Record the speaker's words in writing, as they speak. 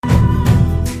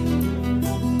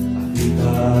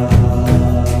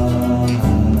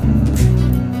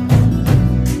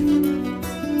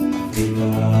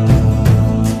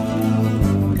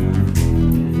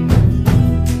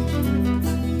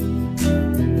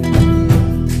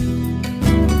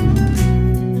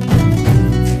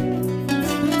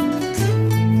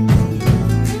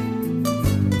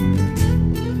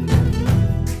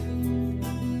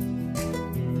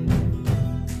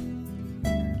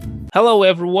Hello,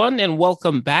 everyone, and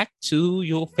welcome back to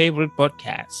your favorite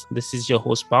podcast. This is your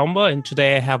host, Bamba, and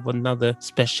today I have another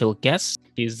special guest.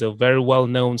 He's a very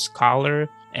well-known scholar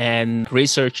and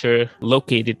researcher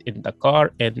located in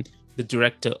Dakar and the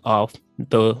director of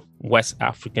the West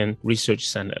African Research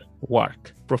Center,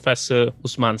 WARC. Professor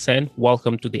Ousmane Sène,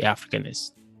 welcome to The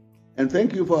Africanist. And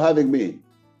thank you for having me.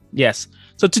 Yes.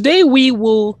 So today we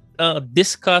will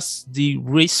discuss the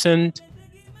recent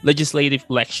legislative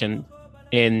election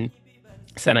in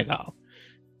Senegal.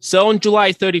 So on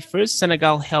July 31st,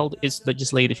 Senegal held its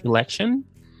legislative election,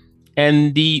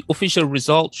 and the official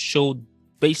results showed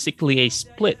basically a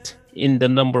split in the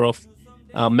number of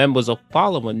members of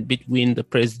parliament between the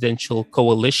presidential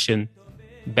coalition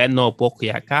Benno Bokk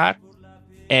Yakkaar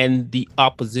and the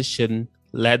opposition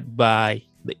led by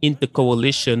the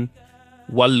intercoalition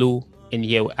YAW-Wàllu and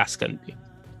Yewwi Askan Wi.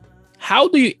 How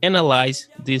do you analyze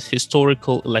these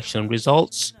historical election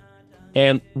results,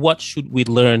 and what should we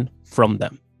learn from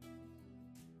them?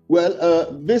 Well,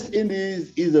 this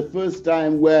indeed is the first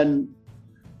time when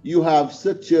you have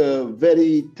such a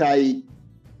very tight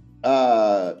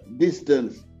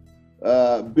distance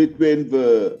between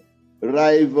the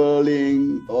rival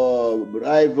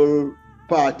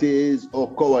parties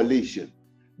or coalition.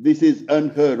 This is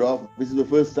unheard of. This is the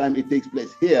first time it takes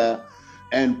place here,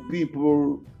 and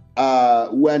people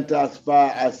went as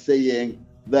far as saying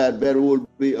that there will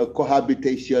be a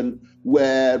cohabitation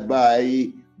whereby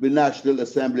the National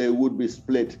Assembly would be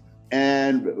split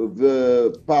and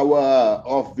the power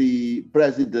of the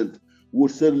president would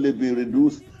certainly be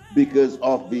reduced because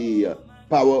of the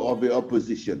power of the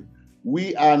opposition.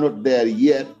 We are not there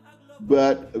yet,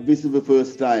 but this is the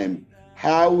first time.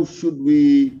 How should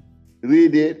we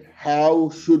read it? How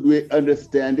should we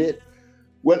understand it?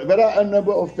 Well, there are a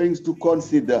number of things to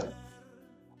consider.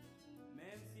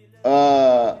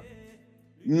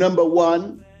 Number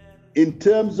one, in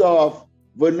terms of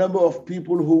the number of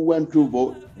people who went to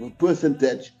vote, the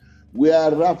percentage, we are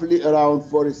roughly around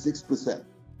 46%.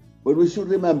 But we should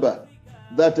remember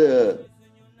that a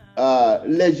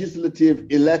legislative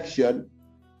election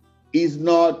is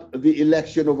not the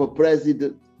election of a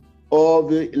president or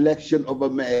the election of a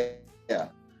mayor.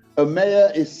 A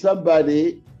mayor is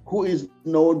somebody who is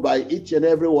known by each and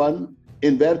everyone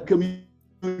in their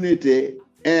community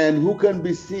and who can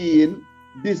be seen,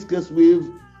 discussed with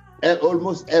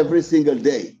almost every single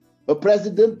day. A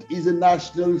president is a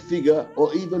national figure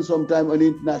or even sometimes an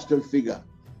international figure.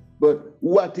 But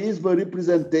what is the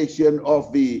representation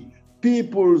of the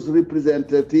people's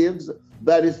representatives,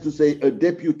 that is to say a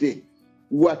deputy?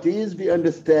 What is the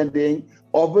understanding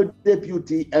of a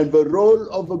deputy and the role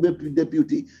of a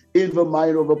deputy in the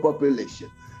mind of a population?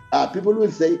 People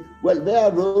will say, well, there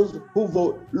are those who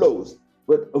vote laws.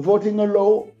 But voting a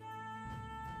law,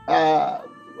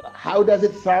 how does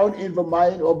it sound in the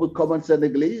mind of the common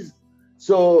Senegalese?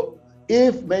 So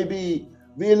if maybe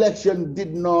the election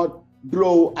did not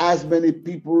draw as many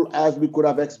people as we could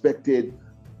have expected,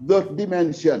 the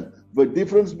dimension, the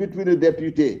difference between a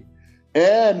deputy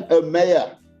and a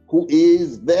mayor who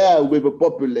is there with the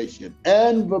population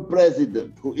and the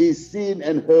president who is seen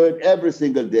and heard every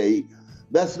single day,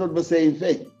 that's not the same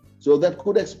thing. So that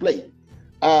could explain.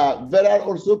 There are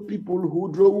also people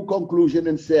who drew a conclusion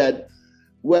and said,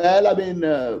 well,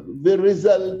 the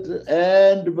result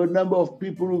and the number of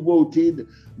people who voted,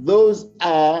 those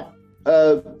are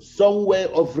some way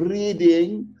of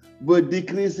reading the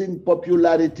decreasing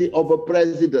popularity of a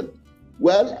president.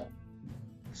 Well,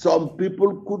 some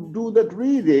people could do that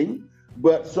reading,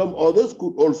 but some others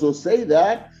could also say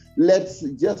that let's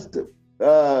just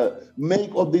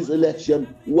make of this election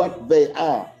what they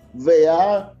are. They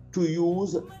are to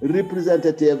use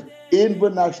representative in the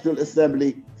National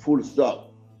Assembly, full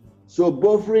stop. So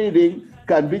both reading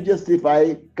can be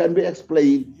justified, can be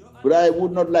explained, but I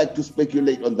would not like to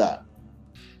speculate on that.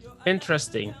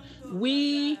 Interesting.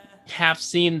 We have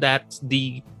seen that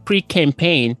the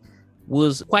pre-campaign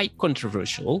was quite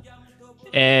controversial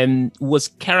and was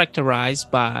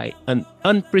characterized by an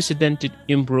unprecedented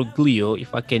imbroglio,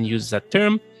 if I can use that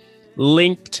term,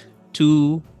 linked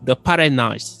to the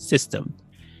parrainage system.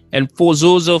 And for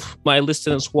those of my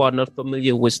listeners who are not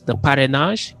familiar with the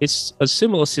parrainage, it's a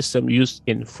similar system used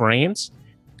in France,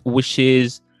 which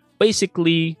is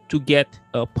basically to get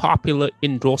a popular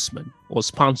endorsement or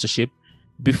sponsorship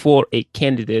before a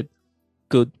candidate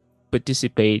could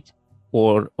participate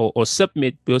or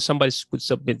submit, because somebody could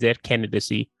submit their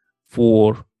candidacy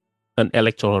for an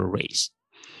electoral race.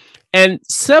 And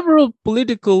several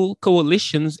political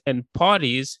coalitions and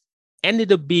parties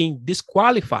ended up being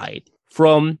disqualified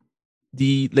from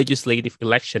the legislative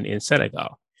election in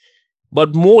Senegal.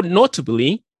 But more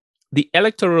notably, the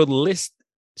electoral list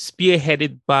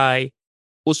spearheaded by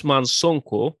Ousmane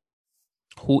Sonko,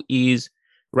 who is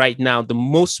right now the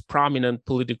most prominent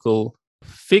political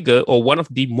figure, or one of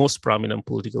the most prominent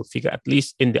political figure, at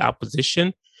least in the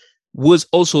opposition, was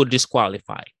also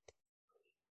disqualified.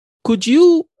 Could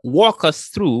you walk us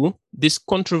through this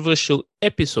controversial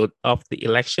episode of the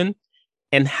election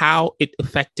and how it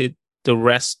affected the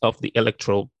rest of the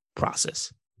electoral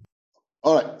process?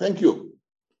 All right, thank you.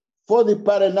 For the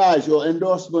parrainage or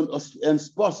endorsement and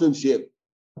sponsorship,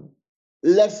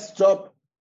 let's stop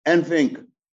and think.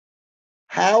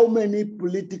 How many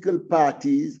political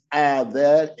parties are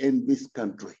there in this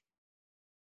country?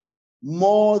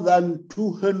 More than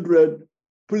 200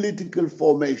 political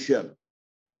formations.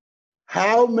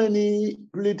 How many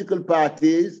political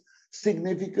parties,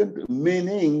 significant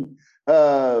meaning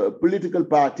political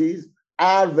parties,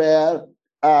 are there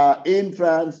in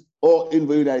France or in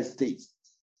the United States?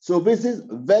 So this is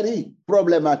very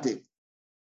problematic.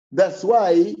 That's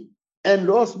why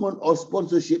endorsement or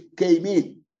sponsorship came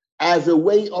in as a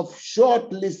way of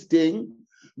shortlisting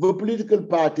the political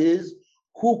parties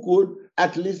who could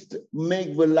at least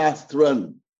make the last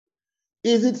run.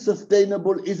 Is it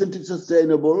sustainable? Isn't it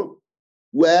sustainable?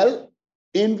 Well,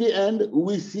 in the end,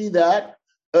 we see that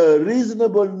a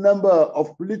reasonable number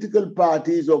of political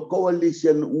parties or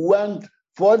coalition went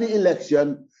for the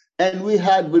election, and we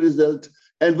had the result,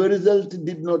 and the result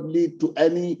did not lead to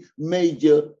any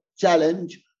major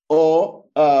challenge or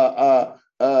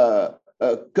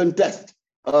contest,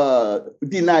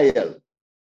 denial.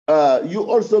 You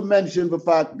also mentioned the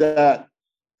fact that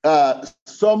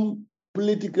some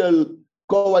political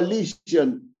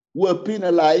coalition were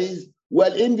penalized.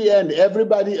 Well, in the end,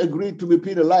 everybody agreed to be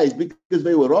penalized because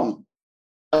they were wrong.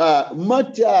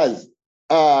 Much as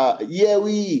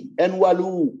Yewwi and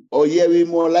YAW-Wàllu, or Yewwi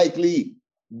more likely,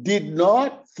 did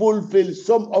not fulfill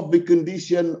some of the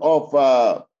condition of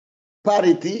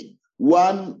parity,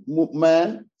 one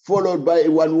man followed by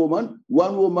one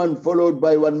woman followed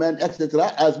by one man,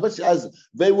 etc., as much as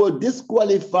they were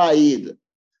disqualified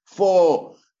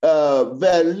for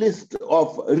their list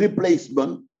of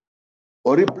replacement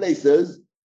or replacers,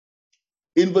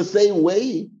 in the same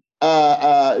way,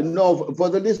 for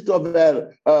the list of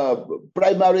their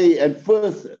primary and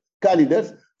first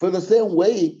candidates, for the same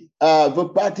way,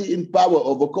 the party in power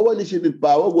or the coalition in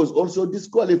power was also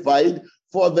disqualified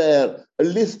for their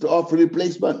list of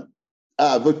replacement.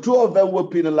 The two of them were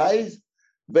penalized.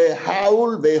 They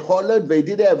howled, they hollered, they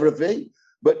did everything.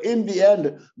 But in the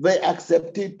end, they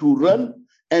accepted to run,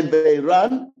 and they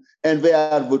ran, and they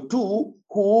are the two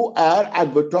who are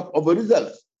at the top of the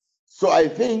results. So I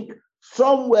think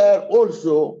somewhere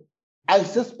also, I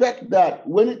suspect that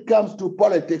when it comes to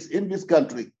politics in this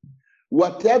country,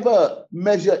 whatever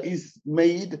measure is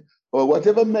made or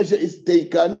whatever measure is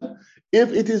taken,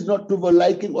 if it is not to the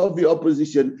liking of the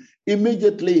opposition,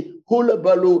 immediately, hula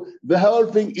baloo, the whole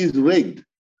thing is rigged.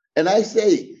 And I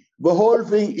say, the whole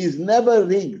thing is never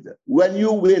rigged when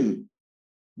you win,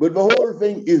 but the whole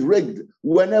thing is rigged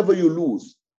whenever you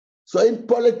lose. So in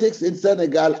politics in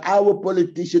Senegal, our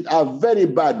politicians are very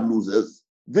bad losers.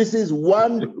 This is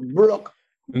one block,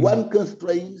 one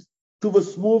constraint to the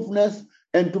smoothness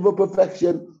and to the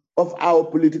perfection of our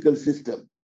political system.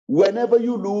 Whenever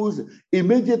you lose,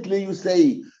 immediately you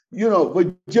say,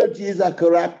 the judges are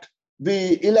corrupt,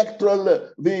 the electoral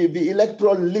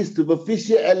list, the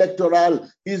fichier electoral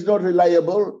is not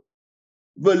reliable,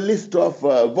 the list of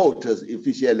voters in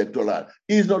fichier electoral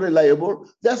is not reliable.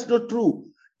 That's not true.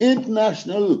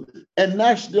 International and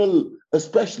national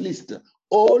specialists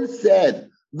all said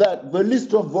that the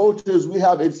list of voters we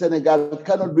have in Senegal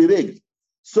cannot be rigged.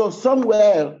 So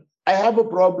somewhere I have a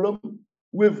problem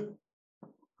with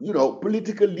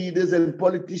political leaders and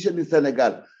politicians in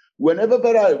Senegal. Whenever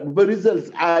the results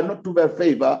are not to their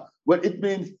favor, well, it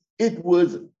means it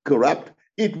was corrupt,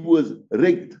 it was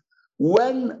rigged.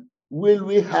 When will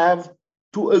we have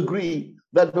to agree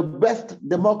that the best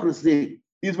democracy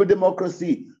is the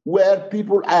democracy where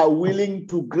people are willing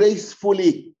to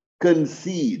gracefully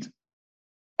concede,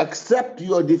 accept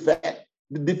your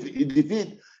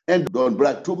defeat, and don't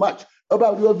brag too much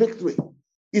about your victory?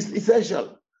 It's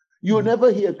essential. You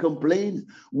never hear complaints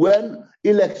when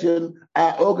elections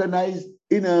are organized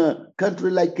in a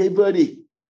country like Cape Verde.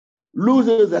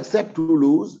 Losers accept to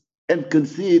lose and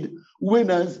concede.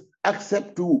 Winners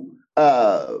accept to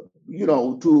be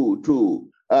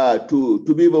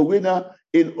the winner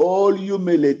in all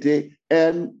humility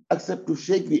and accept to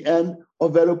shake the hand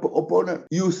of their opponent.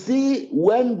 You see,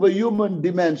 when the human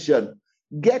dimension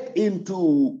get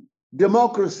into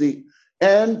democracy,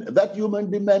 and that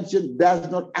human dimension does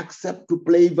not accept to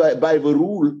play by the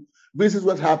rule, this is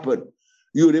what happened.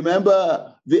 You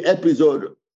remember the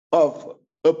episode of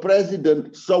a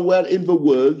president somewhere in the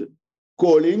world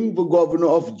calling the governor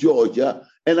of Georgia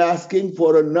and asking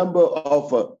for a number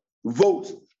of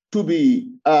votes to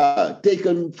be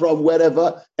taken from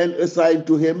wherever and assigned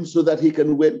to him so that he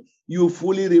can win. You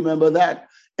fully remember that.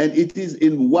 And it is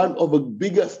in one of the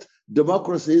biggest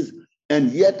democracies.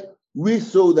 And yet we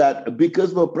saw that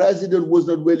because the president was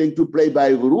not willing to play by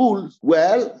the rules,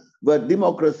 well, the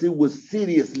democracy was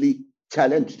seriously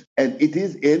challenged. And it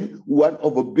is in one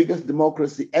of the biggest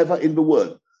democracy ever in the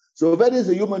world. So that is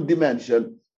a human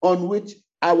dimension on which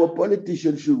our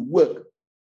politicians should work.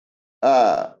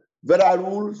 There are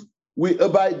rules, we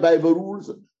abide by the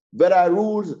rules. There are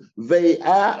rules, they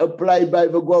are applied by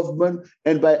the government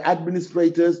and by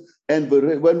administrators, and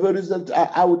when the results are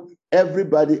out,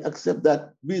 everybody accept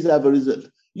that these are the results.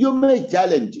 You may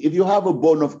challenge if you have a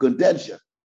bone of contention,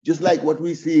 just like what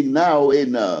we're seeing now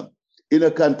in a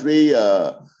country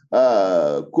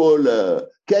called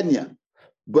Kenya,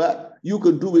 but you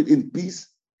can do it in peace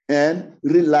and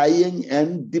relying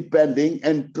and depending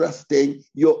and trusting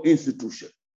your institution.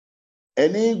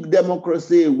 Any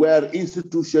democracy where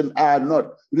institutions are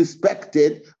not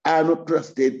respected, are not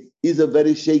trusted, is a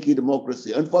very shaky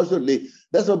democracy. Unfortunately,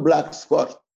 that's a black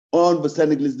spot on the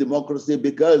Senegalese democracy,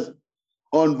 because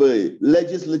on the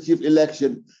legislative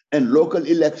election and local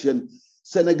election,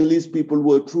 Senegalese people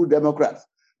were true Democrats.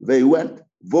 They went,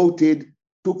 voted,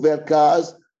 took their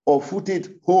cars or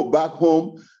footed back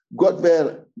home, got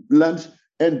their lunch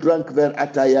and drank their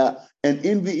attaya, and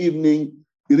in the evening,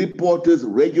 reporters,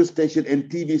 radio station, and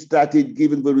TV started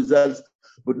giving the results,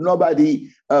 but nobody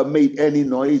made any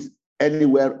noise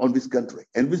anywhere on this country.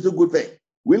 And this is a good thing.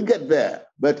 We'll get there,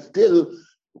 but still,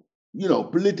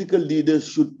 political leaders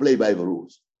should play by the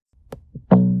rules.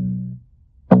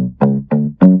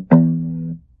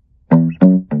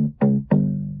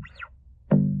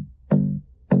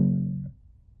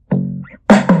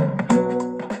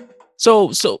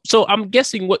 So I'm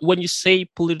guessing when you say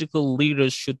political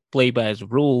leaders should play by the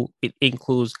rule, it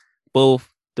includes both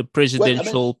the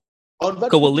presidential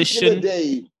coalition.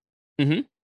 On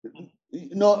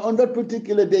that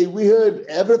particular day, we heard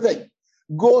everything.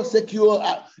 Go secure.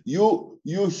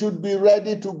 You should be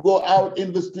ready to go out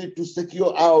in the street to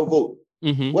secure our vote.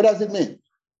 Mm-hmm. What does it mean?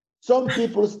 Some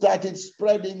people started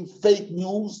spreading fake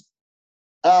news,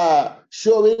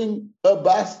 showing a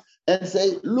bus and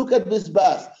say, look at this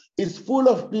bus. It's full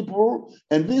of people,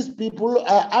 and these people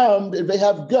are armed, and they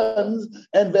have guns,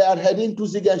 and they are heading to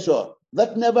Ziguinchor.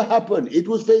 That never happened. It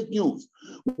was fake news.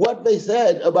 What they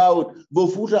said about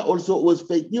Bofuta also was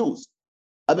fake news.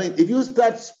 I mean, if you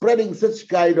start spreading such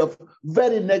kind of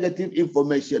very negative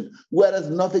information, whereas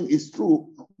nothing is true,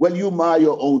 well, you mar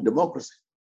your own democracy.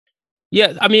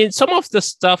 Yeah, I mean, some of the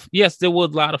stuff, yes, there were a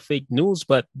lot of fake news,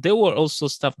 but there were also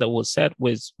stuff that was said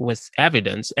with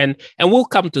evidence. And we'll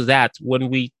come to that when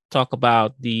we talk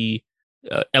about the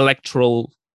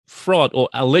electoral fraud or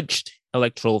alleged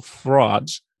electoral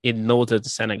frauds in northern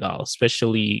Senegal,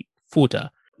 especially Fouta.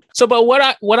 So, but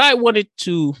what I wanted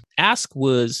to ask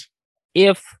was,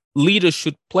 if leaders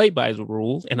should play by the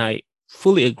rules, and I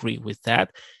fully agree with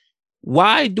that,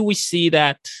 why do we see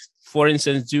that, for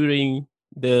instance, during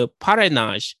the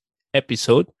parrainage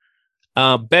episode,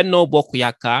 Benno Bokk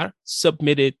Yakkaar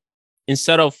submitted,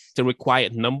 instead of the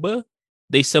required number,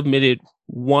 they submitted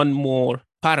one more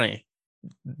parrain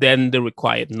than the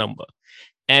required number.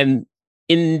 And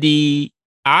in the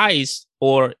eyes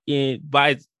or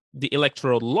by the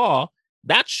electoral law,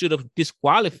 that should have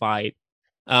disqualified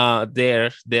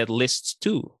their lists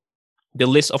too, the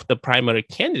list of the primary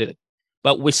candidate.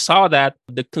 But we saw that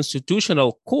the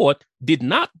Constitutional Court did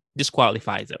not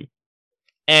disqualify them.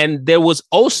 And there was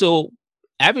also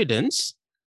evidence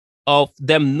of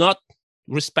them not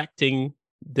respecting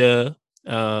the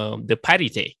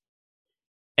parité.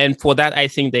 And for that, I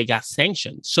think they got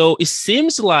sanctioned. So it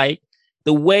seems like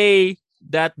the way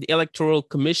that the Electoral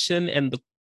Commission and the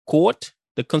court,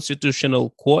 the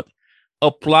Constitutional Court,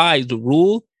 applied the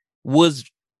rule was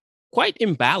quite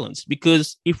imbalanced,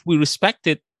 because if we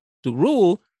respected the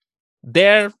rule,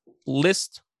 their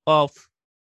list of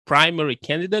primary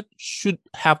candidate should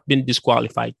have been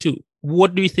disqualified too.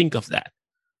 What do you think of that?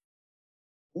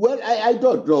 Well, I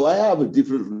don't know. I have a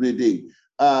different reading.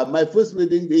 My first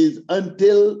reading is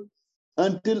until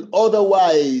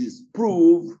otherwise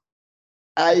proved,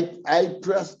 I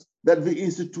trust that the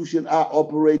institutions are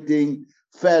operating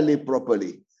fairly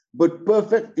properly. But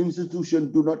perfect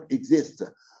institutions do not exist.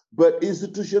 But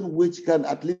institutions which can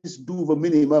at least do the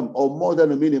minimum or more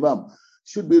than a minimum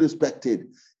should be respected.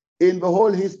 In the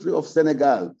whole history of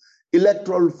Senegal,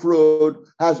 electoral fraud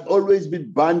has always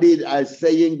been bandied as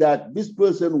saying that this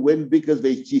person went because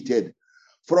they cheated.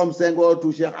 From Senghor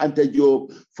to Sheikh Anta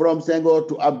Diop, from Senghor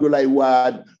to Abdoulaye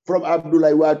Wade, from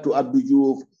Abdoulaye Wade to Abdou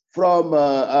Diouf, from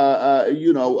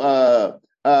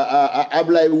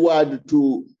Abdoulaye Wade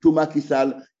to Macky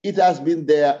Sall. It has been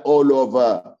there all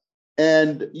over.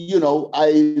 And,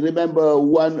 I remember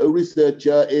one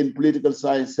researcher in political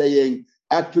science saying,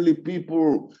 actually,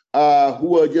 people who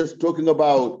were just talking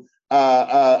about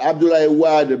Abdoulaye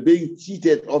Wade being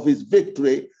cheated of his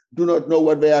victory do not know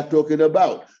what they are talking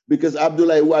about, because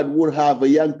Abdoulaye Wade would have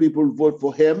young people vote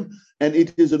for him, and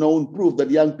it is a known proof that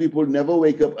young people never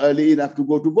wake up early enough to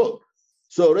go to vote.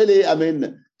 So really,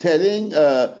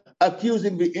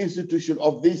 accusing the institution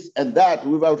of this and that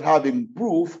without having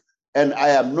proof, and I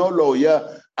am no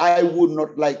lawyer, I would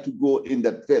not like to go in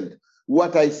that field.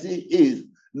 What I see is,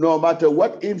 no matter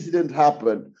what incident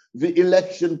happened, the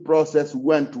election process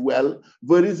went well,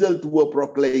 the results were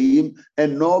proclaimed,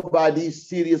 and nobody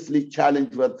seriously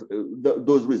challenged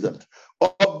those results.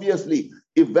 Obviously,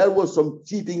 if there was some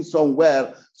cheating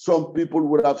somewhere, some people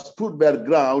would have stood their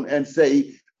ground and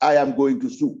say, I am going to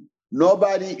sue.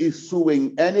 Nobody is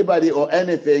suing anybody or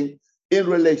anything in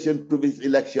relation to this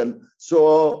election.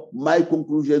 So my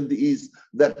conclusion is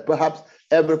that perhaps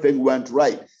everything went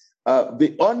right.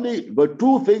 The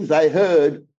two things I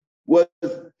heard was,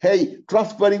 hey,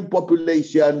 transferring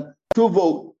population to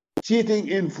vote, cheating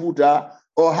in Futa,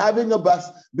 or having a bus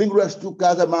being rushed to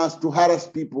Casamance to harass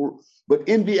people. But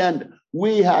in the end,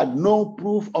 we had no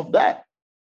proof of that.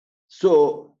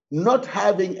 So not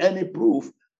having any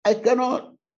proof, I cannot,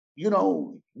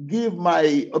 give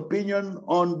my opinion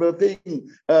on the thing,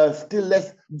 still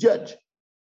less judge.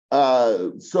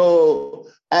 So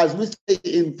as we say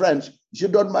in French, je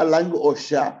donne ma langue au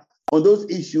chat. On those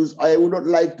issues, I would not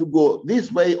like to go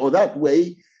this way or that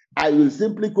way. I will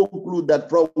simply conclude that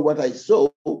from what I saw,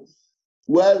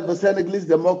 well, the Senegalese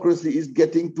democracy is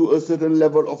getting to a certain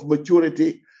level of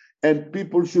maturity, and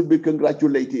people should be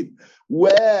congratulated.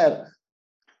 Where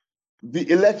the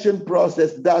election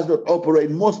process does not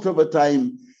operate most of the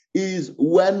time is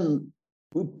when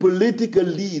political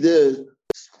leaders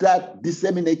start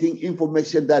disseminating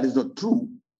information that is not true,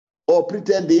 or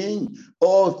pretending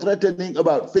or threatening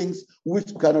about things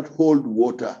which cannot hold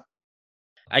water.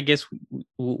 I guess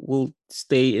we'll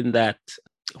stay in that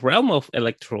realm of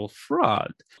electoral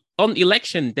fraud. On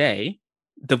election day,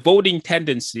 the voting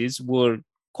tendencies were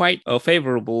quite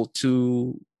favorable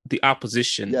to the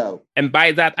opposition. Yeah. And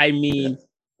by that, I mean,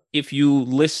 if you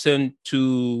listen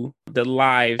to the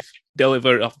live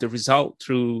delivery of the result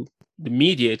through the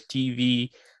media, TV,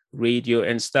 radio,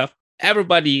 and stuff,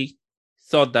 everybody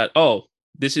thought that, oh,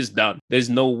 this is done. There's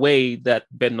no way that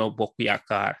Benno Bokk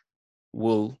Yakkaar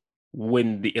will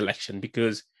win the election,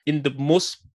 because in the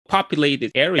most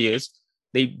populated areas,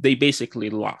 they basically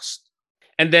lost.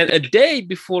 And then a day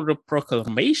before the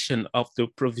proclamation of the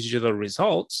provisional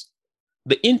results,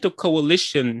 the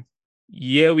intercoalition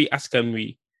Yewwi Askan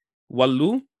Wi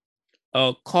YAW-Wàllu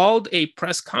called a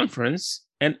press conference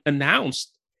and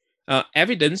announced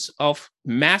evidence of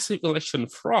massive election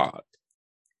fraud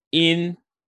in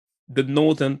the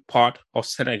northern part of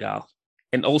Senegal,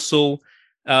 and also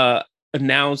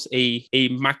announced a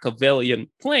Machiavellian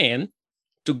plan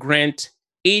to grant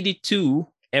 82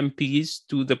 MPs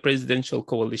to the presidential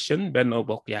coalition, Benno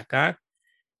Bokk Yakkaar,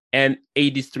 and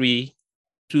 83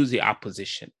 to the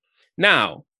opposition.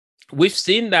 Now, we've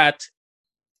seen that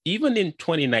even in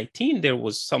 2019, there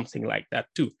was something like that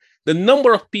too. The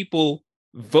number of people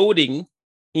voting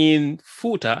in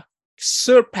Futa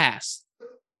surpassed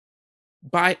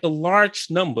by a large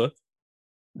number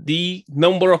the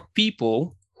number of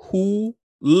people who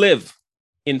live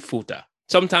in Futa,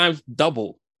 sometimes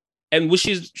double, and which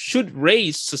should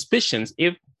raise suspicions.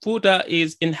 If Futa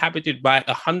is inhabited by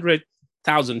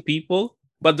 100,000 people,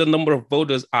 but the number of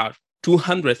voters are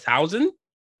 200,000,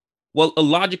 well, a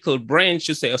logical brain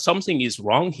should say, oh, something is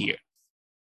wrong here.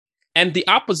 And the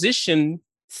opposition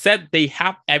said they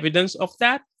have evidence of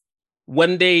that.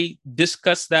 When they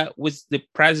discussed that with the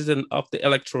president of the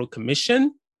Electoral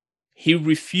Commission, he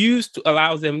refused to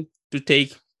allow them to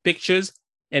take pictures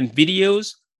and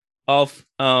videos of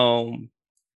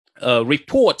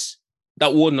reports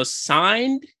that were not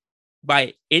signed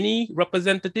by any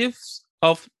representatives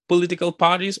of political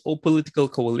parties or political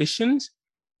coalitions,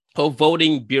 or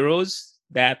voting bureaus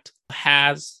that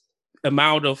has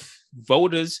amount of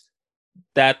voters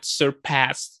that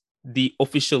surpassed the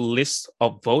official list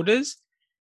of voters.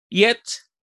 Yet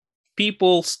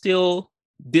people still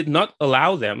did not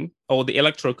allow them, or the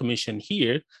Electoral Commission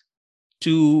here,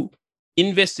 to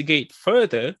investigate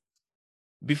further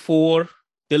before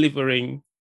delivering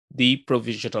the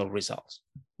provisional results.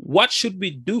 What should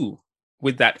we do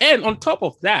with that? And on top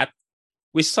of that,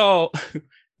 we saw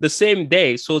the same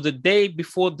day, so the day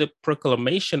before the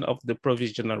proclamation of the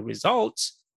provisional results,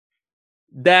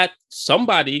 that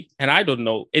somebody, and I don't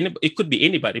know, it could be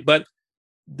anybody, but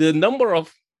the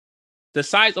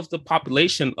size of the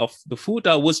population of the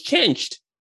Futa was changed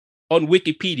on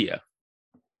Wikipedia.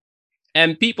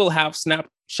 And people have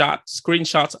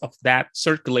screenshots of that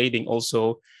circulating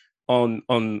also on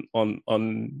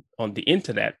the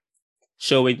internet,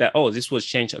 showing that, oh, this was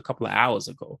changed a couple of hours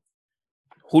ago.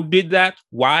 Who did that?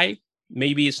 Why?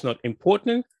 Maybe it's not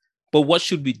important, but what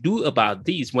should we do about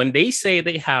these when they say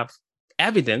they have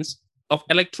evidence of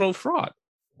electoral fraud?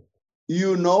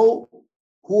 You know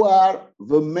who are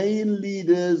the main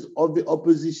leaders of the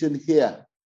opposition here?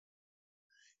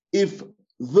 If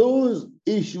those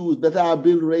issues that have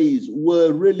been raised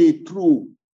were really true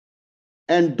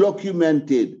and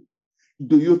documented,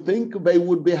 do you think they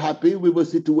would be happy with the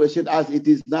situation as it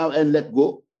is now and let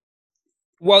go?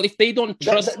 Well, if they don't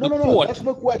trust the court. That's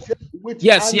the question. Which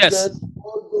yes.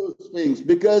 All those things,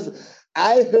 because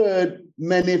I heard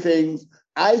many things,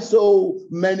 I saw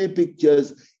many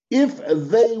pictures. If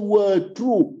they were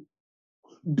true,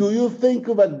 do you think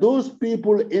that those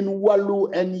people in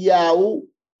Wallu and YAW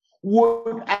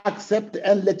would accept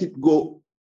and let it go?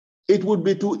 It would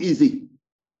be too easy.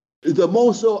 The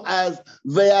more so as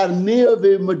they are near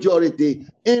the majority.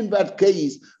 In that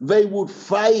case, they would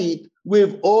fight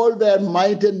with all their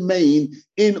might and main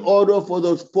in order for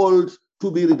those faults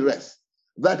to be redressed.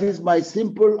 That is my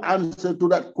simple answer to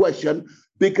that question,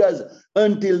 because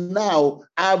until now,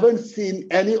 I haven't seen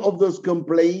any of those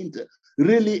complaints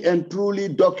really and truly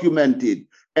documented.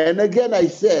 And again, I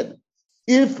said,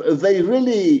 if they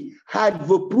really had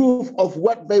the proof of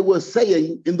what they were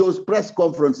saying in those press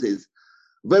conferences,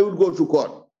 they would go to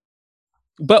court.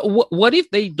 But what if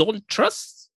they don't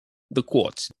trust the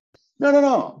courts?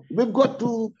 No. We've got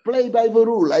to play by the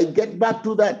rule. I get back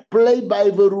to that. Play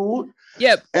by the rule.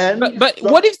 Yeah, but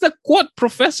what if the court,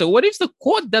 Professor, what if the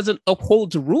court doesn't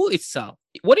uphold the rule itself?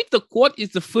 What if the court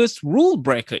is the first rule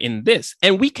breaker in this?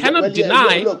 And we cannot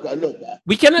deny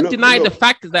the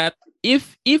fact that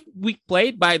if we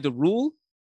played by the rule,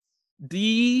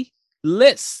 the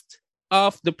list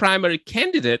of the primary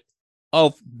candidate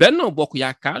of Benno Bokk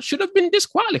Yakkaar should have been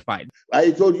disqualified.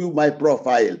 I told you my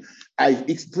profile. I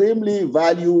extremely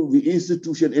value the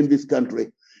institution in this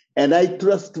country, and I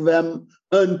trust them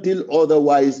until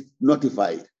otherwise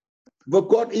notified. The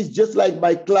court is just like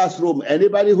my classroom.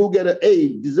 Anybody who get an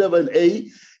A deserve an A.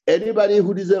 Anybody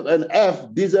who deserve an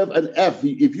F deserve an F.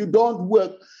 If you don't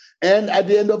work, and at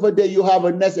the end of the day you have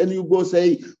a nest and you go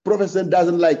say, Professor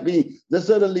doesn't like me, that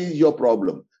certainly is your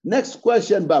problem. Next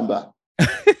question, Bamba.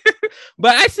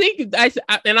 But I think,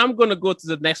 and I'm going to go to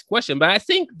the next question, but I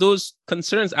think those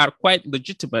concerns are quite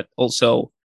legitimate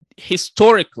also.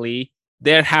 Historically,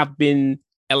 there have been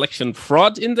election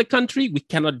fraud in the country. We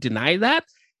cannot deny that.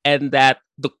 And that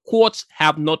the courts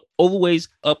have not always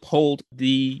upheld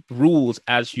the rules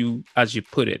as you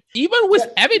put it. Even with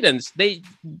evidence, the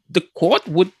court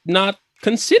would not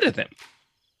consider them.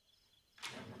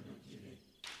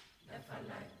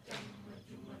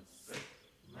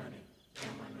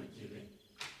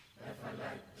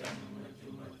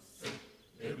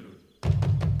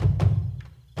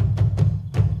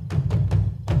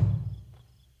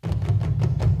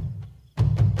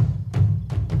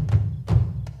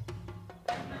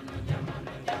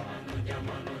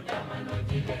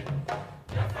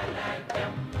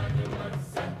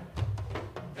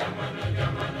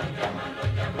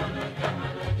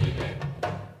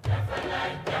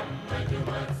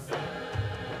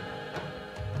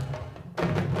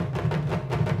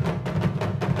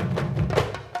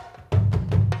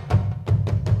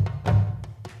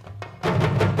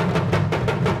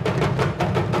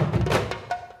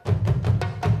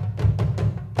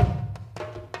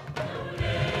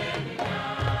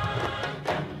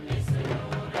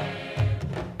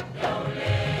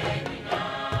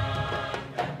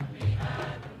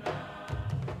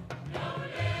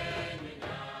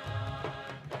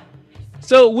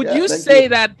 So would you say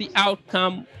that the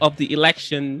outcome of the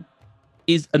election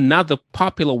is another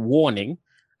popular warning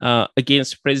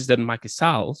against President Macky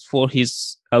Sall for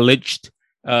his alleged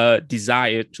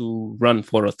desire to run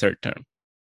for a third term?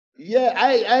 Yeah,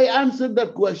 I answered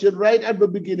that question right at the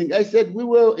beginning. I said we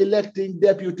were electing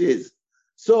deputies.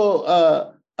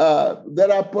 So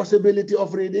there are possibility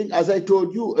of reading. As I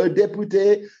told you, a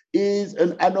deputy is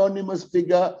an anonymous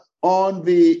figure on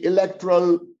the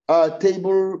electoral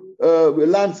table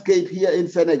landscape here in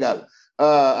Senegal.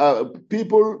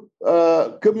 people,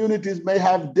 communities may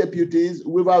have deputies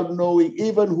without knowing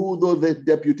even who those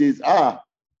deputies are.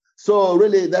 So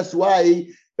really, that's why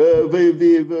the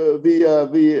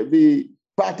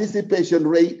participation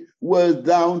rate was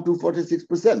down to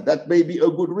 46%. That may be a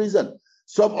good reason.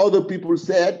 Some other people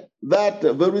said that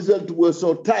the result was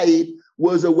so tight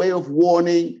was a way of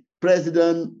warning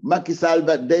President Macky Sall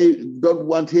that they don't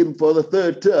want him for the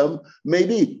third term.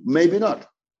 Maybe, maybe not.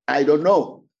 I don't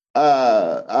know.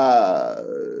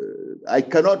 I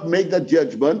cannot make that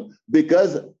judgment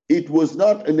because it was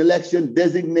not an election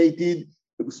designated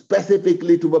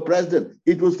specifically to the president.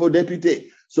 It was for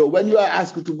deputy. So when you are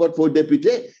asked to vote for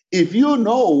deputy, if you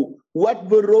know what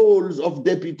the roles of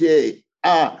deputy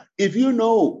are, if you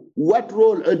know what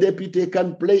role a deputy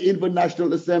can play in the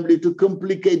National Assembly to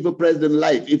complicate the president's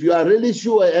life, if you are really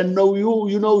sure and know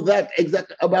you know that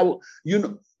exactly about,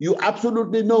 you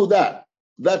absolutely know that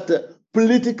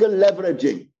political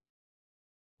leveraging,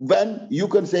 then you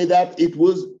can say that it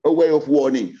was a way of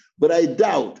warning. But I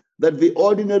doubt that the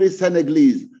ordinary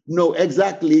Senegalese know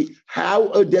exactly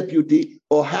how a deputy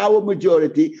or how a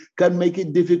majority can make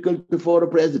it difficult for a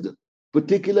president,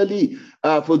 particularly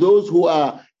for those who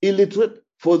are illiterate,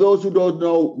 for those who don't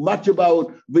know much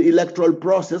about the electoral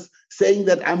process, saying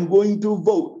that I'm going to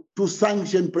vote to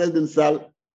sanction President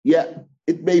Sall. Yeah,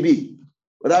 it may be,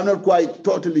 but I'm not quite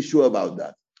totally sure about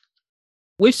that.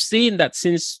 We've seen that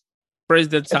since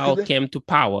President Sall came to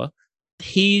power,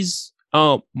 his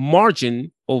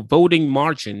margin or voting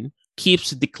margin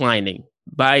keeps declining.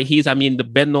 By his, I mean, the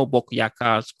Benno Bokk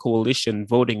Yakkaar's coalition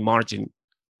voting margin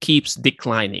keeps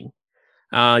declining.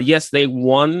 Yes, they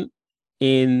won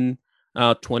in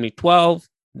 2012.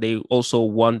 They also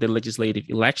won the legislative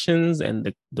elections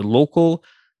and the local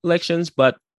elections.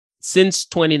 But since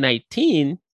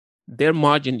 2019, their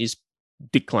margin is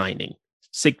declining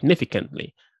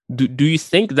significantly. Do you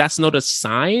think that's not a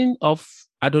sign of,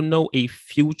 I don't know, a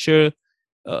future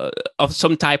of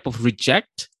some type of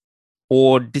reject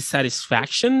or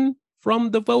dissatisfaction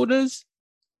from the voters?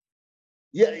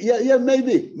 Yeah,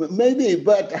 maybe,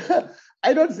 but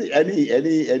I don't see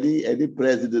any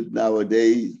president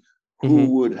nowadays who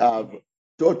would have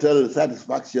total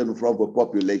satisfaction from the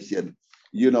population.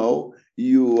 You know,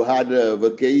 you had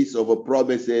the case of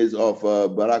promises of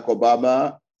Barack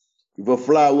Obama, the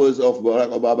flowers of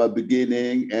Barack Obama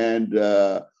beginning, and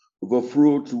the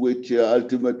fruit which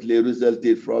ultimately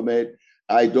resulted from it.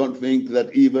 I don't think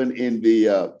that even in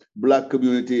the Black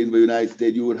community in the United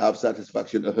States, you would have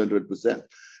satisfaction 100%.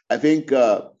 I think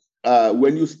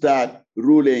when you start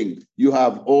ruling, you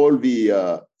have all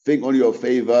the thing on your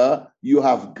favor, you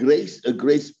have a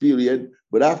grace period,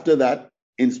 but after that,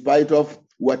 in spite of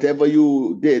whatever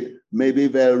you did, maybe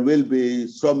there will be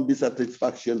some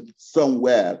dissatisfaction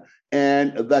somewhere,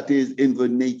 and that is in the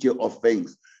nature of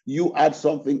things. You add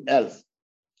something else.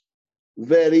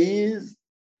 There is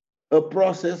a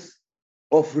process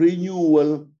of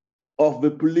renewal of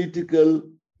the political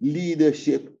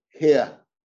leadership here.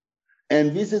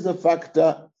 And this is a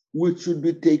factor which should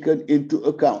be taken into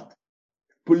account.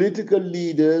 Political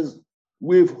leaders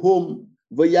with whom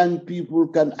the young people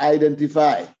can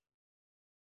identify,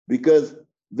 because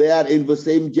they are in the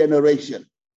same generation,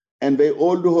 and they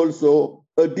hold also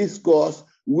a discourse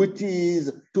which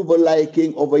is to the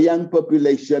liking of a young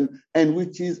population and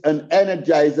which is an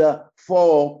energizer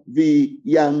for the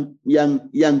young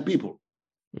people.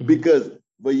 Mm-hmm. Because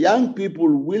the young people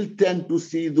will tend to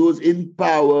see those in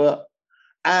power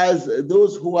as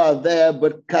those who are there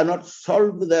but cannot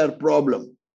solve their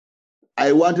problem.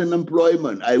 I want an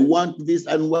employment. I want this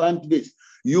and want this.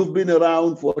 You've been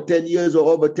around for 10 years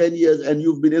or over 10 years, and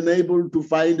you've been unable to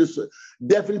find a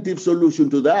definitive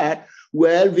solution to that.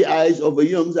 Well, the eyes of the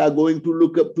youngs are going to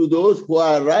look up to those who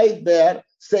are right there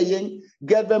saying,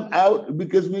 get them out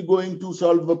because we're going to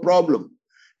solve the problem.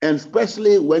 And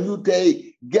especially when you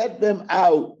say, get them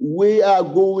out, we are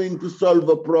going to solve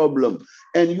a problem.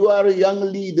 And you are a young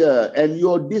leader and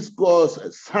your discourse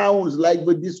sounds like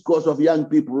the discourse of young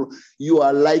people, you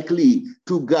are likely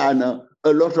to garner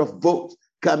a lot of votes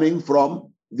coming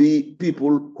from the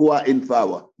people who are in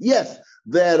power. Yes,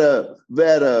 their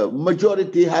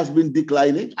majority has been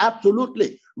declining.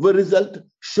 Absolutely. The result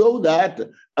show that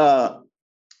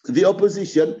the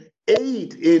opposition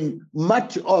aid in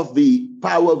much of the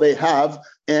power they have.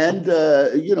 And,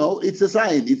 it's a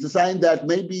sign. It's a sign that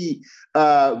maybe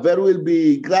there will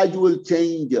be gradual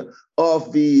change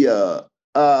of the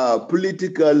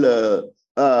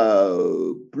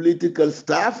political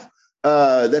staff,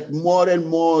 that more and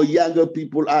more younger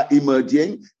people are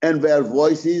emerging and their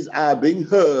voices are being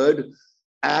heard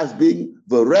as being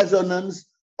the resonance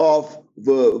of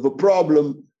the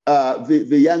problem the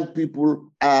young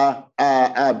people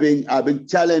are being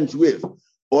challenged with.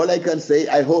 All I can say,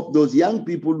 I hope those young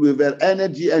people with their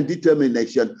energy and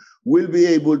determination will be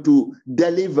able to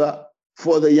deliver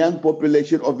for the young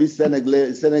population of this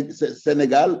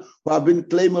Senegal, who have been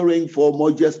clamoring for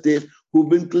more justice, who've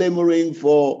been clamoring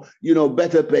for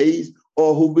better pays,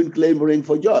 or who've been clamoring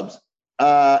for jobs.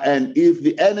 And if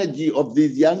the energy of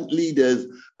these young leaders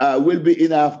will be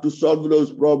enough to solve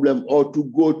those problems or to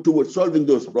go towards solving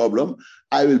those problems,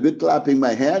 I will be clapping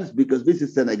my hands, because this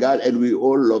is Senegal and we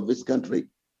all love this country.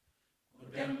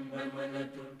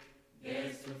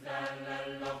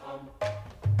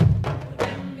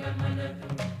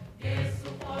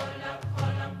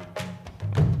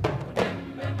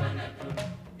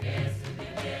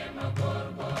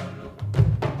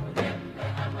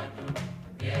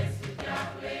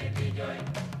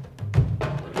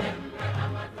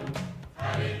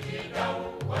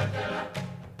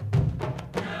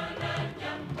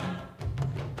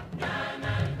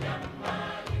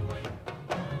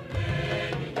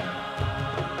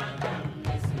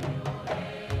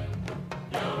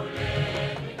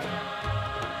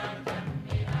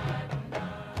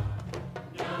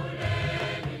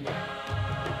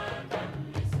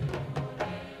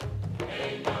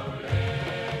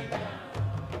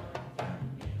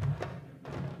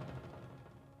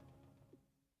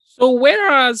 So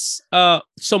whereas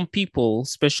some people,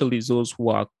 especially those who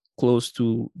are close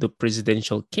to the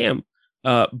presidential camp,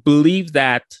 believe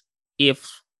that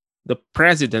if the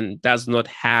president does not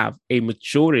have a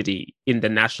majority in the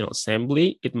National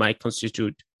Assembly, it might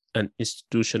constitute an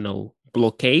institutional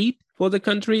blockade for the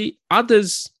country.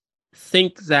 Others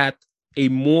think that a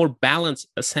more balanced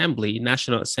assembly,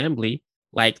 National Assembly,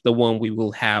 like the one we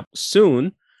will have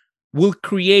soon, will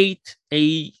create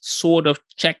a sort of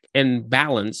check and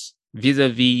balance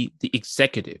vis-a-vis the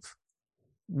executive.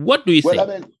 What do you think? I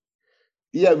mean,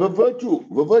 yeah, the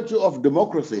virtue of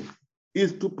democracy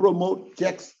is to promote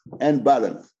checks and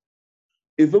balance.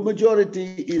 If a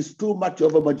majority is too much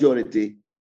of a majority,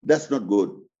 that's not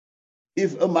good.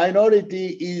 If a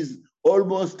minority is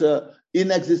almost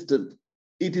inexistent,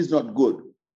 it is not good.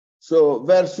 So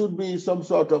there should be some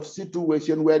sort of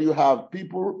situation where you have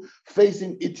people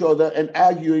facing each other and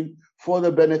arguing for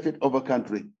the benefit of a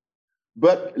country.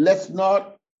 But let's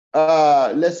not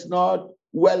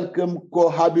welcome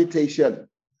cohabitation.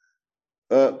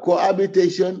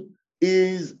 Cohabitation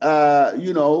is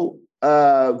the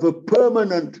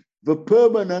permanent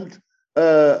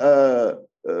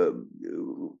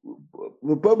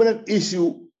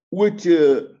issue which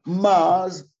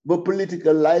mars the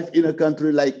political life in a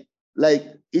country like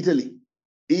Italy.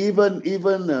 Even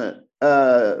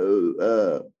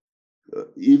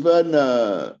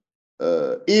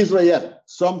Israel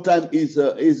sometimes is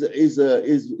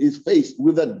faced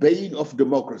with that bane of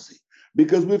democracy,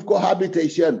 because with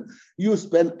cohabitation you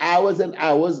spend hours and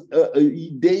hours,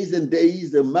 days and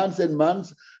days, months and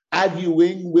months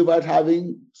arguing without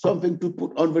having something to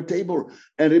put on the table.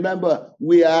 And remember,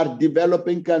 we are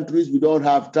developing countries, we don't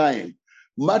have time.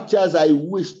 Much as I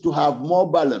wish to have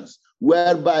more balance,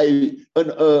 whereby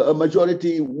a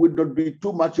majority would not be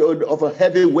too much of a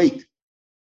heavy weight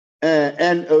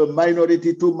and a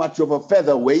minority too much of a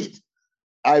featherweight,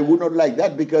 I would not like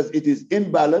that, because it is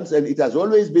imbalance and it has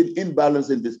always been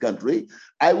imbalance in this country.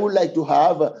 I would like to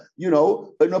have,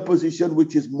 an opposition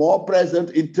which is more present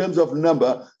in terms of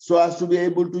number, so as to be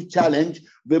able to challenge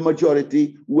the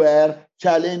majority where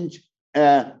challenge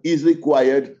is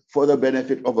required for the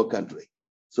benefit of a country.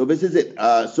 So this is it.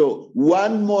 So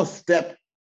one more step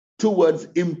towards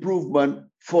improvement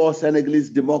for Senegalese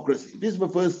democracy. This is the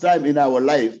first time in our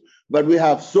life, but we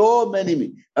have so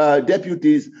many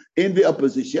deputies in the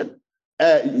opposition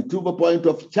to the point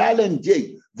of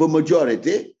challenging the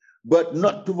majority, but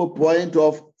not to the point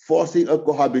of forcing a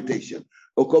cohabitation.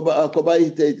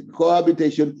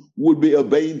 Cohabitation would be a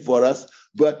bane for us,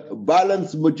 but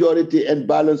balanced majority and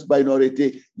balanced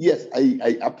minority, yes,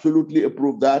 I absolutely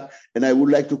approve that. And I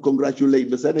would like to congratulate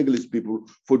the Senegalese people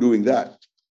for doing that.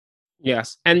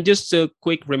 Yes. And just a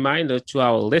quick reminder to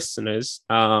our listeners,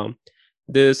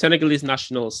 the Senegalese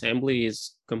National Assembly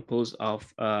is composed of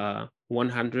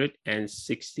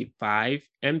 165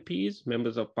 MPs,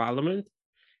 members of parliament.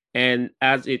 And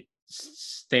as it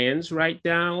stands right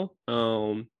now,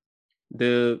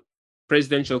 the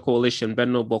presidential coalition,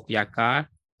 Benno Bokk Yakkaar,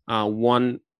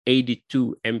 won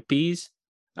 82 MPs.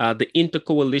 The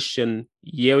intercoalition,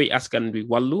 Yewwi, Askan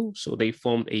Wi, so they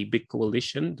formed a big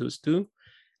coalition, those two.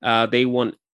 They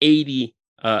won 80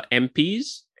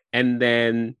 MPs. And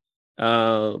then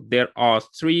there are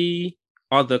 3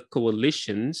 other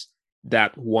coalitions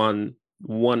that won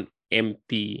 1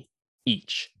 MP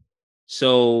each.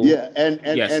 So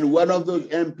and one of those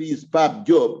MPs, Pap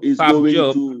Job, has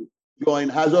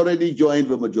already joined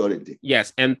the majority.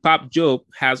 Yes, and Pap Job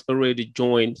has already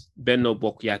joined Benno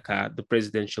Bokk Yakkaar, the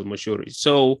presidential majority.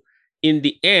 So in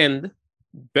the end,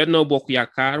 Benno Bokk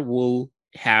Yakkaar will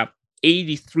have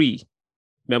 83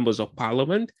 members of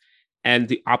parliament, and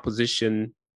the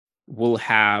opposition will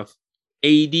have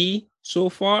 80 so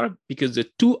far, because the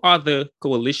two other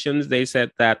coalitions, they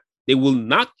said that they will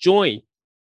not join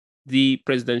the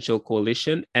presidential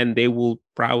coalition, and they will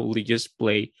probably just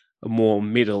play a more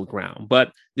middle ground.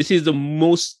 But this is the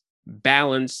most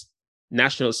balanced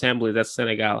National Assembly that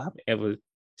Senegal have ever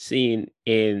seen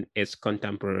in its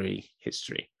contemporary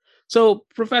history. So,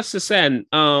 Professor Sène,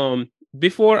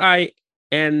 before I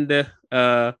end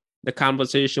the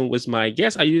conversation with my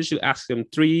guest, I usually ask them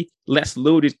 3 less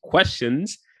loaded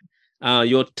questions.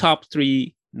 Your top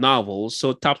 3 novels.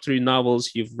 So, top 3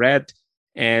 novels you've read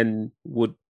and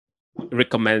would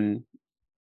recommend.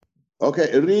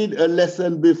 Okay, read A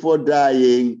Lesson Before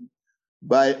Dying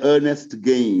by Ernest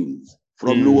Gaines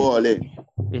from New Orleans.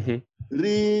 Mm-hmm.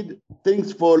 Read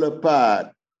Things Fall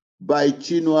Apart by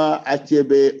Chinua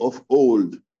Achebe of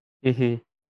Old. Mm-hmm.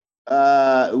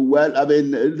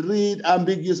 Read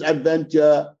Ambiguous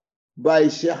Adventure by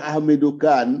Sheikh Hamidou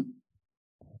Khan,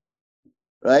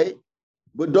 right?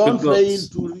 But don't fail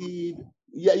to read,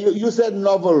 you said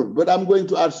novel, but I'm going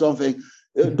to add something.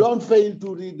 Don't fail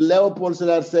to read Léopold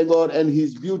Sédar Senghor and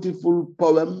his beautiful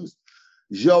poems,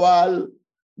 Joal,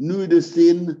 Nuit de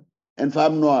Cine, and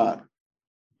Femme Noire.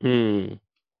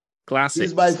 Classics.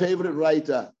 He's my favorite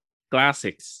writer.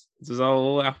 Classics. This is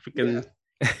all African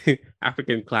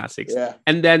African classics. Yeah.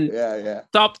 And then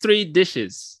top 3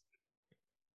 dishes.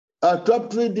 Top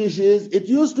 3 dishes. It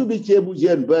used to be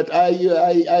Chebujen, but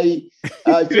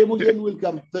Chebujen will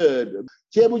come third.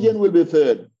 Chebujen will be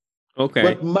third. Okay.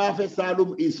 But Mafe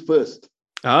Salum is first.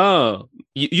 Oh,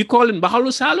 you call it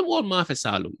Bahalu Salum or Mafe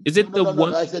Salum? Is it one?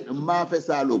 No, I said Mafe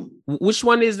Salum. Which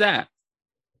one is that?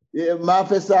 Yeah,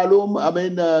 Mafe Salum,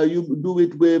 you do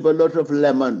it with a lot of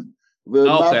lemon.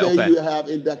 Mafe you have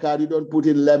in Dakar, you don't put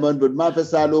in lemon, but Mafe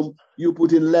Salum, you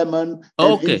put in lemon,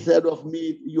 and instead of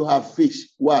meat, you have fish,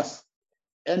 was.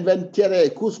 And then tere,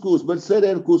 couscous, but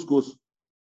certain couscous.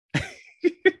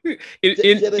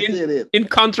 in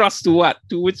contrast to what?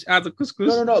 To which other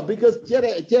couscous? No, because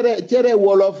tere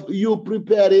wolof, you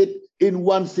prepare it in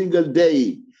one single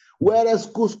day. Whereas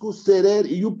couscous tere,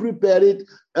 you prepare it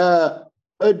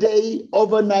a day,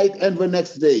 overnight, and the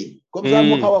next day. Comme ça,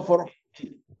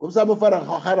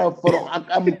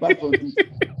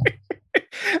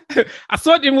 I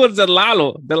thought it was the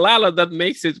lalo that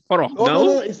makes it foroh.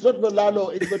 No, it's not the lalo.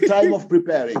 It's the time of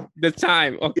preparing. The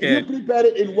time, okay. If you prepare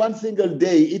it in one single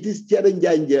day, it is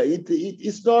challenging.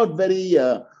 It's not very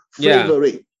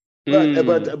flavory.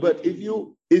 But if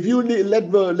you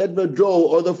let the dough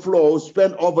or the flour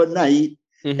spend overnight,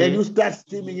 and you start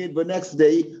steaming it the next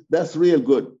day, that's real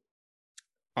good.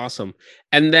 Awesome.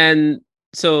 And then,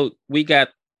 so we got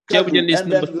Chebujen is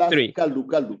number 3.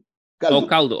 Kaldu. Oh,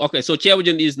 Kaldu. Okay, so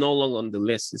Chebujen is no longer on the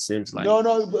list, it seems like. No,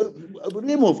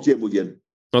 remove Chebujen.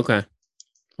 Okay.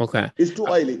 It's too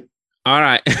oily. All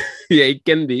right. Yeah, it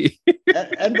can be.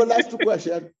 and the last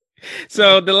question.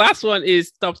 So the last one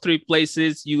is top 3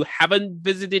 places you haven't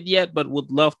visited yet, but would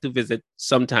love to visit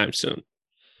sometime soon.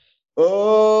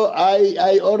 Oh,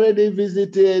 I already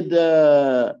visited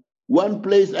one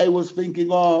place I was thinking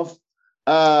of,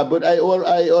 but I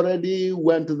already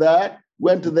went there.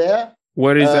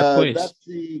 Where is that place?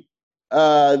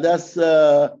 That's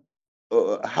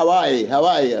Hawaii.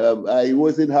 I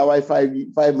was in Hawaii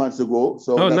 5 months ago,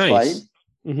 so that's nice. Fine.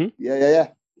 Mm-hmm. Yeah.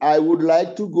 I would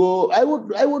like to go. I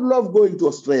would love going to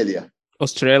Australia.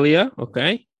 Australia,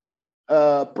 okay.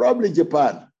 Probably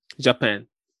Japan.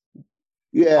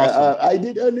 Yeah, awesome. I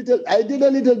did a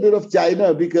little bit of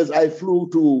China because I flew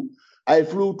to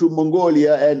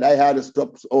Mongolia and I had a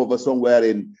stop over somewhere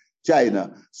in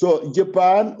China. So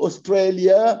Japan,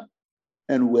 Australia,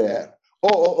 and where?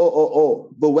 The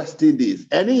West Indies.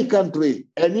 Any country,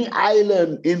 any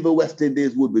island in the West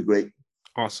Indies would be great.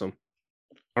 Awesome.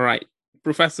 All right.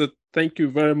 Professor, thank you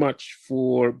very much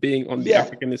for being on the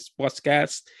Africanist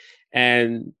podcast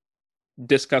and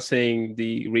discussing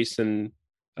the recent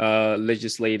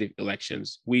legislative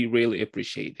elections. We really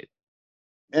appreciate it.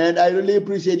 And I really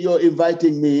appreciate your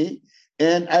inviting me.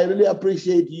 And I really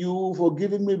appreciate you for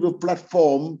giving me the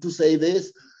platform to say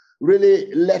this.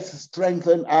 Really, let's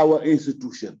strengthen our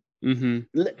institution. Mm-hmm.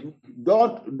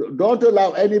 Don't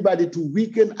allow anybody to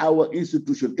weaken our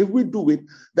institution. If we do it,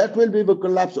 that will be the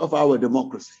collapse of our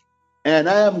democracy. And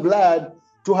I am glad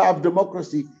to have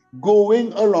democracy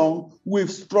going along with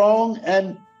strong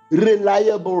and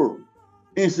reliable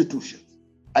institutions.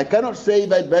 I cannot say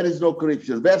that there is no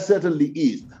corruption. There certainly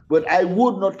is. But I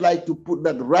would not like to put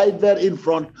that right there in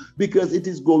front because it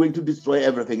is going to destroy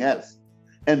everything else.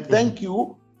 And thank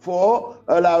you for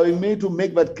allowing me to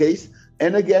make that case.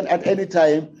 And again, at any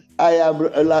time, I am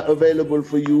available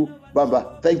for you,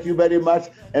 Bamba. Thank you very much.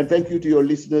 And thank you to your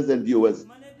listeners and viewers.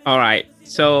 All right.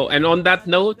 So, and on that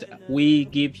note, we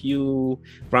give you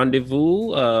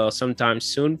rendezvous sometime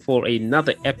soon for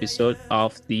another episode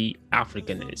of The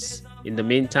Africanist. In the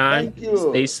meantime,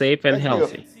 stay safe and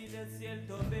healthy.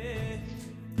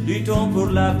 Luttons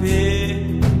pour la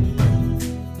paix.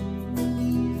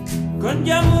 Kon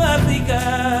jamu Afrika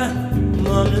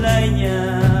mom lay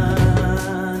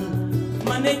ñaan.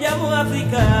 Mané jamu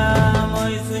Afrika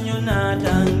moy suñu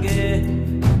naataango.